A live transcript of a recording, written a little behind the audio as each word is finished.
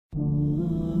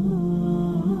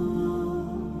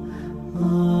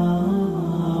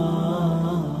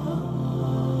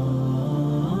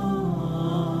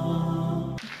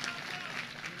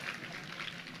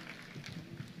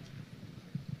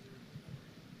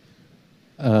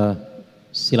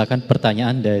Silakan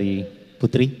pertanyaan dari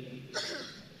Putri.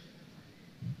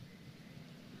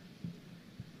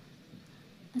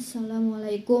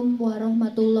 Assalamualaikum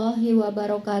warahmatullahi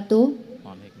wabarakatuh.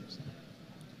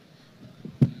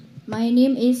 My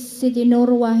name is Siti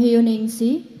Nur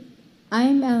Wahyuningsi.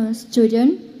 I'm a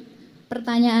student.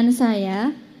 Pertanyaan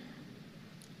saya,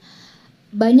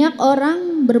 banyak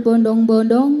orang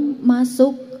berbondong-bondong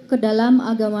masuk ke dalam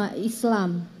agama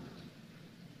Islam.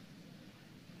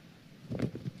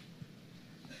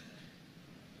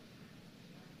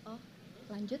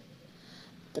 Lanjut.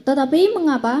 Tetapi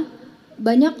mengapa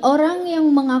banyak orang yang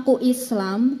mengaku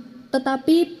Islam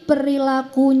tetapi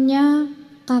perilakunya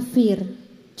kafir?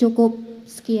 Cukup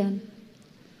sekian.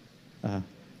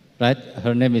 Right,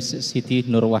 her name is Siti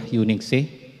Nur Wahyuningsi.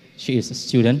 She is a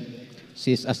student.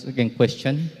 She is asking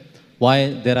question,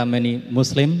 why there are many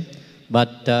Muslim,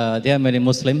 but there are many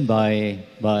Muslim by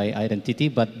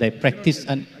identity, but they practice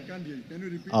and.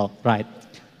 Oh, right.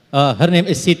 Her name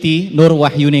is Siti Nur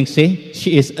Wahyuningsi.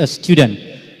 She is a student.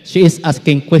 She is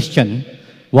asking question,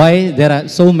 why there are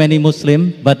so many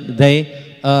Muslim, but they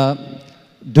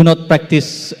do not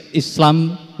practice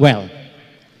Islam well.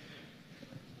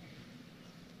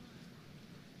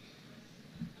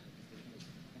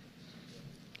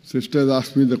 Sisters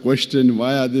asked me the question,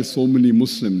 why are there so many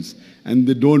Muslims and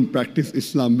they don't practice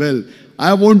Islam well?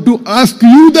 I want to ask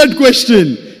you that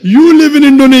question. You live in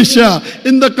Indonesia,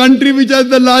 in the country which has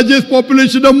the largest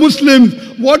population of Muslims.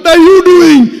 What are you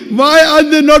doing? Why are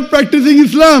they not practicing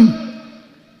Islam?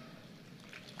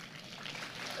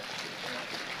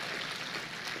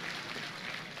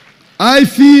 I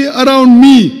see around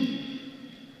me,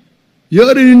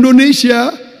 here in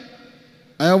Indonesia,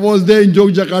 I was there in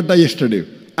Yogyakarta yesterday.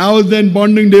 I was there in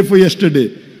bonding day for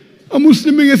yesterday. A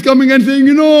Muslim is coming and saying,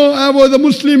 you know, I was a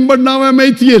Muslim, but now I'm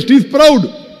atheist. He's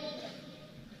proud.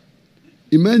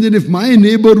 Imagine if my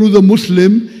neighbor was a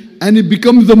Muslim and he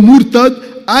becomes a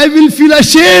murtad, I will feel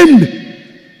ashamed.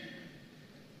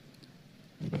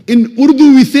 In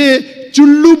Urdu we say,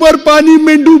 chullu bar pani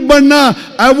mein doob badna.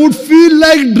 I would feel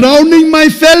like drowning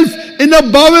myself in a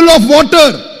bowl of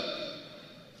water.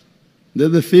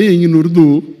 There's a saying in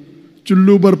Urdu,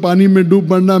 chullu bar pani mein doob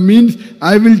badna means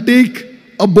I will take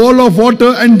a bowl of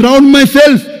water and drown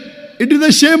myself. It is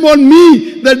a shame on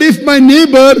me that if my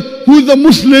neighbor who is a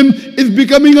Muslim is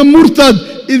becoming a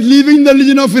murtad, is leaving the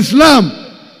religion of Islam.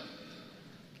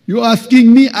 You are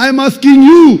asking me, I am asking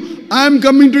you. I am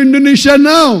coming to Indonesia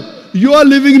now. You are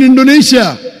living in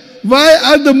Indonesia. Why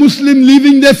are the Muslims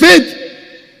leaving their faith?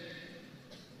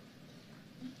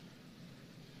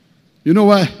 You know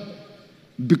why?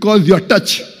 Because your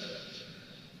touch,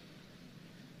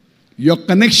 your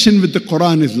connection with the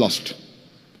Quran is lost.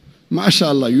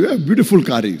 MashaAllah, you have beautiful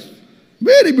qaris.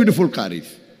 Very beautiful qaris.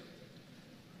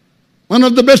 One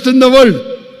of the best in the world.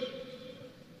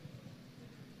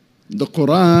 The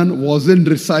Quran wasn't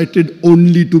recited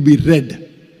only to be read.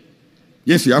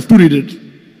 Yes, you have to read it.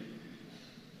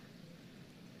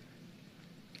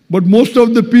 But most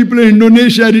of the people in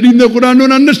Indonesia reading the Quran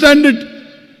don't understand it.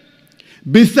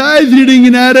 Besides reading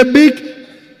in Arabic,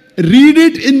 read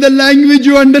it in the language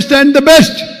you understand the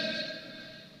best.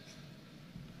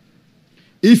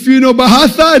 If you know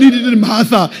Bahasa, read it in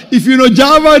Bahasa. If you know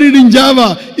Java, read in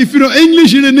Java. If you know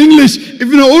English, read in English. If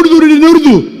you know Urdu, read in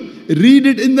Urdu. Read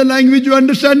it in the language you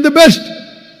understand the best.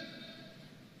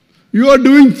 You are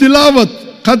doing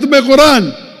tilawat, khatm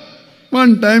Quran.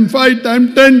 1 time, 5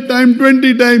 time, 10 time,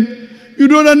 20 time. You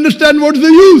don't understand what's the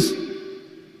use.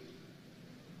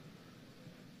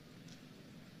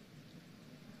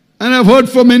 And I've heard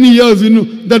for many years,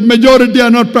 that majority are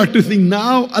not practicing.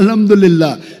 Now,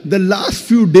 alhamdulillah, the last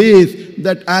few days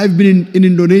that I've been in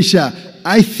Indonesia,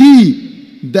 I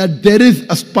see that there is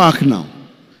a spark now.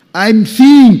 I'm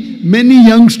seeing many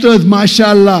youngsters,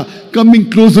 mashallah,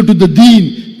 coming closer to the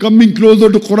deen, coming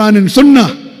closer to Quran and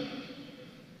Sunnah.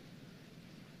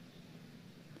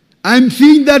 I'm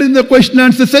seeing that in the question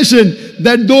and answer session,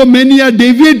 that though many are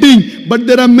deviating, but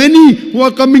there are many who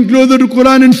are coming closer to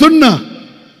Quran and Sunnah.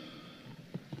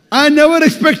 I never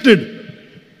expected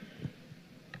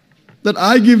that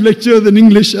I give lectures in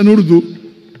English and Urdu.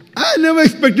 I never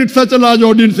expected such a large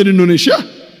audience in Indonesia.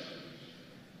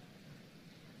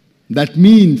 That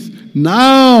means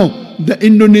now the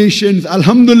Indonesians,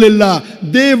 alhamdulillah,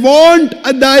 they want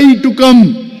a dai to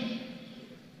come.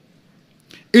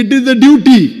 It is the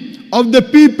duty of the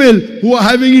people who are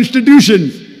having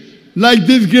institutions, like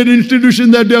this great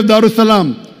institution that we have, Darus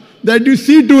Salam, that you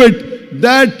see to it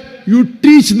that you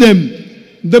teach them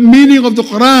the meaning of the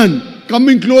Quran,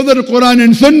 coming closer to Quran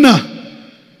and Sunnah.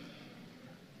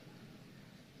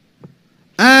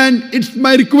 And it's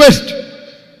my request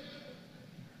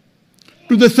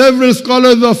to the several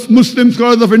Muslim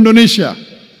scholars of Indonesia.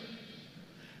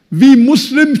 We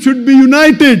Muslims should be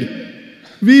united.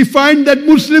 We find that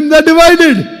Muslims are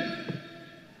divided.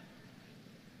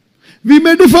 We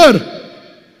may differ,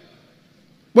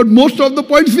 but most of the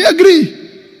points we agree.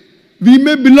 We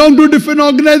may belong to different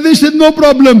organizations, no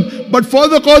problem. But for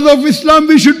the cause of Islam,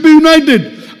 we should be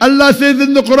united. Allah says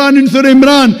in the Quran in Surah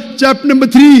Imran, chapter number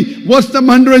 3, verse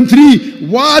number 103,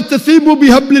 وَاتَّصِمُوا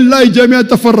بِحَبْلِ اللَّهِ جَمِيعًا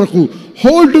تَفَرَّقُوا.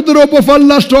 Hold to the rope of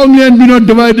Allah strongly and be not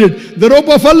divided. The rope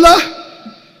of Allah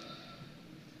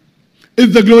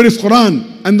is the glorious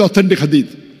Quran and the authentic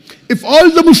Hadith. If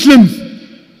all the Muslims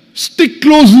stick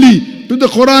closely to the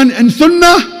Quran and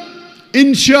Sunnah,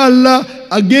 inshallah,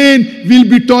 again we'll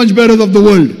be torchbearers of the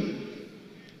world.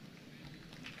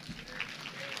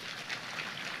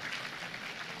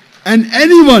 And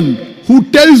anyone who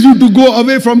tells you to go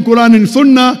away from Quran and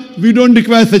Sunnah, we don't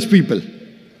require such people.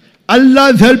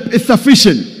 Allah's help is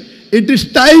sufficient. It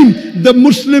is time the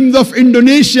Muslims of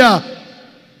Indonesia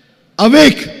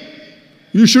awake.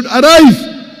 You should arise.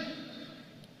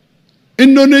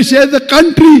 Indonesia is a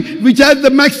country which has the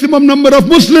maximum number of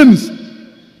Muslims.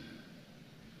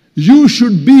 You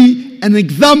should be an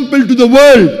example to the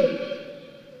world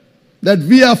that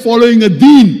we are following a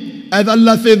deen. As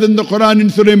Allah says in the Quran in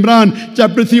Surah Imran,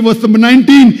 chapter 3, verse number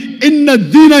 19, Inna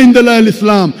Dina Indallah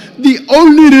al-Islam. The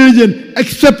only religion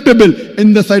acceptable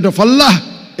in the sight of Allah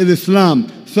is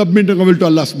Islam. Submitting our will to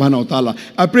Allah subhanahu wa ta'ala.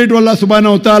 I pray to Allah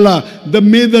subhanahu wa ta'ala that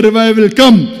may the revival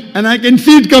come, and I can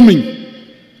see it coming.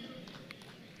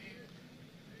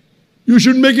 You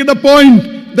should make it a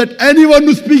point that anyone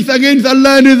who speaks against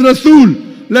Allah and His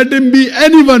Rasul, let him be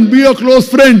anyone, be your close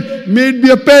friend, may it be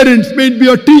a parent, may it be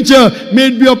a teacher, may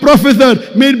it be a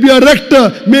professor, may it be a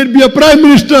rector, may it be a prime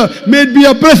minister, may it be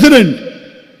a president.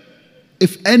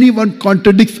 If anyone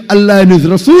contradicts Allah and His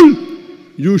Rasul,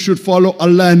 you should follow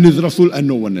Allah and His Rasul and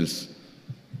no one else.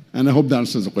 And I hope that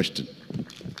answers the question.